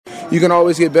you can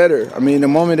always get better. I mean, the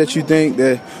moment that you think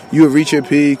that you have reached your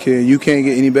peak and you can't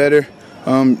get any better,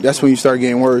 that's when you start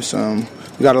getting worse.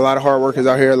 We got a lot of hard workers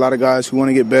out here, a lot of guys who want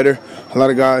to get better, a lot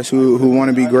of guys who want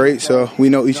to be great. So we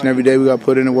know each and every day we got to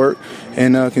put in the work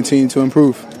and continue to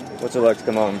improve. What's it like to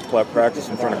come out and practice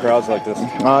in front of crowds like this?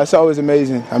 It's always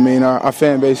amazing. I mean, our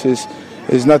fan base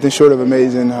is nothing short of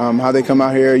amazing. How they come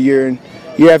out here year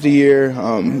after year.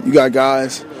 You got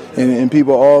guys and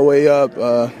people all the way up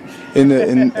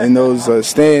in those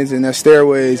stands and their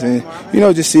stairways, and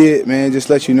just see it, man.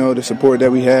 Just let you know the support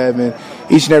that we have, and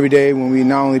each and every day when we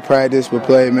not only practice but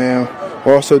play, man,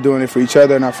 we're also doing it for each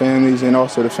other and our families and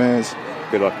also the fans.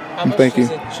 Good luck. How much does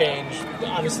it change?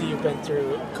 Obviously, you've been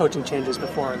through coaching changes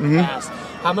before in the past.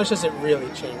 How much does it really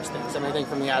change things? I mean, I think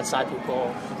from the outside,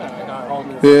 people are all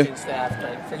new coaching staff,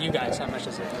 but for you guys, how much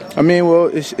does it? I mean, well,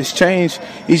 it's changed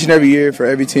each and every year for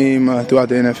every team throughout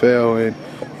the NFL,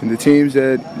 and the teams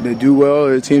that do well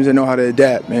are the teams that know how to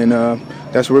adapt, and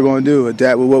that's what we're going to do,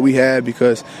 adapt with what we have,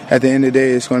 because at the end of the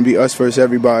day, it's going to be us versus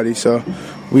everybody. So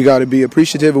we got to be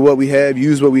appreciative of what we have,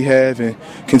 use what we have, and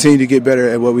continue to get better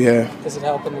at what we have. Does it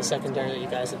help in the secondary that you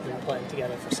guys have been playing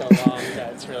together for so long?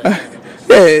 That's really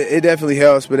yeah, it definitely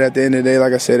helps, but at the end of the day,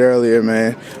 like I said earlier,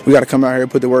 man, we got to come out here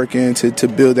and put the work in to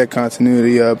build that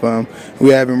continuity up.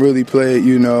 We haven't really played,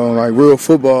 like real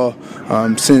football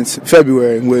since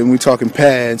February, when we're talking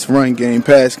pads, run game,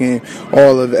 pass game,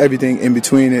 all of everything in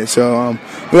between it. So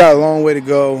we got a long way to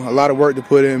go, a lot of work to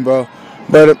put in, bro.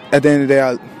 But at the end of the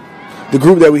day, the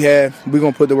group that we have, we're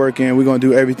going to put the work in. We're going to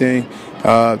do everything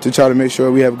to try to make sure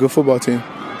we have a good football team.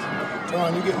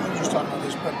 John, you were just talking about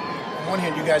this, but on one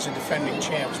hand, you guys are defending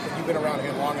champs, but you've been around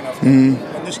here long enough.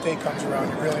 When this day comes around,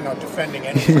 you're really not defending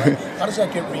anything. Right? How does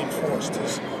that get reinforced?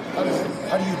 How do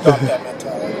you adopt that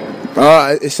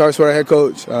mentality? It starts with our head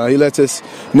coach. He lets us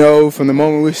know from the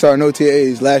moment we start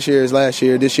OTAs, last year is last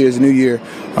year, this year is a new year.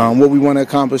 What we want to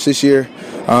accomplish this year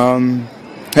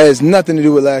has nothing to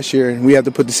do with last year. We have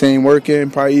to put the same work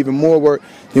in, probably even more work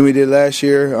than we did last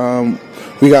year.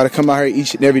 We got to come out here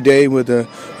each and every day with a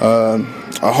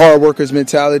hard worker's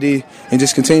mentality and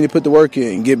just continue to put the work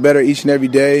in, get better each and every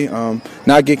day,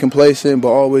 not get complacent, but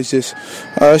always just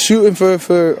shooting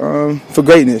for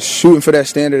greatness, shooting for that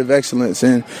standard of excellence.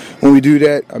 And when we do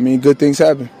that, I mean, good things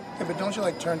happen. Yeah, but don't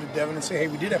you turn to Devin and say, hey,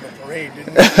 we did have a parade,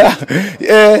 didn't we?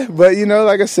 Yeah, but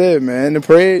like I said, man, the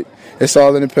parade, it's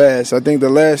all in the past. I think the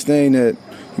last thing that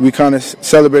we kind of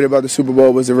celebrated about the Super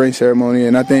Bowl was the ring ceremony,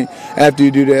 and I think after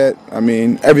you do that, I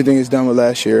mean, everything is done with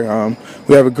last year.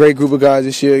 We have a great group of guys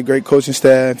this year, great coaching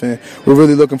staff, and we're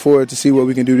really looking forward to see what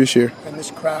we can do this year. And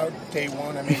this crowd, day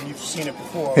one, I mean, you've seen it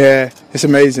before. Yeah, it's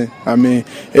amazing. I mean,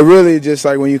 it really just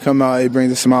when you come out, it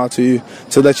brings a smile to you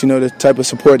to let you know the type of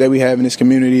support that we have in this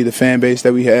community, the fan base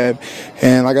that we have.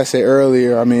 And like I said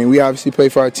earlier, I mean, we obviously play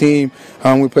for our team,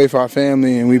 we play for our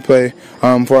family, and we play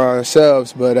for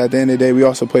ourselves, but at the end of the day, we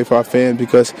also play for our fans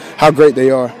because how great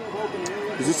they are.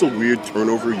 Is this a weird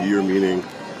turnover year, meaning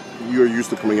you're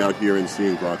used to coming out here and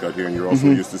seeing Gronk out here, and you're also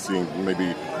used to seeing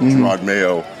maybe Gerard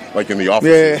Mayo in the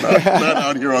office, not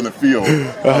out here on the field.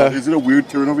 Is it a weird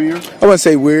turnover year? I wouldn't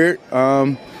say weird,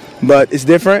 but it's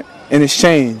different and it's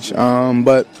change.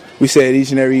 But we say it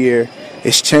each and every year.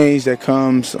 It's change that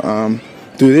comes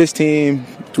through this team,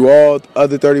 through all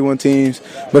other 31 teams,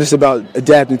 but it's about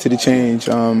adapting to the change,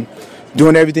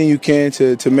 doing everything you can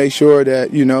to make sure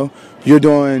that, you're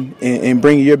doing and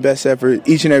bringing your best effort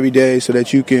each and every day so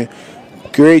that you can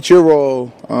create your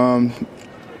role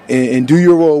and do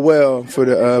your role well for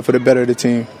the better of the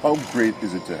team. How great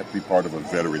is it to be part of a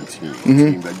veteran team? A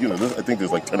team that, I think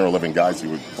there's 10 or 11 guys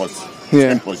who are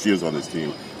 10 plus years on this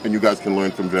team. And you guys can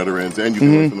learn from veterans, and you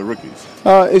can learn from the rookies.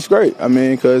 It's great. I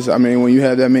mean, because when you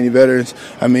have that many veterans,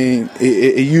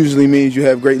 it usually means you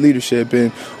have great leadership.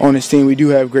 And on this team, we do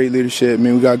have great leadership. I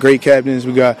mean, we got great captains,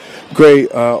 we got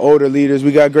great older leaders,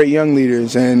 we got great young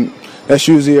leaders, and that's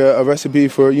usually a recipe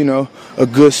for a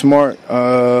good, smart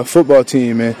football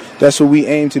team. And that's what we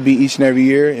aim to be each and every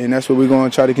year, and that's what we're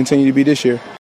going to try to continue to be this year.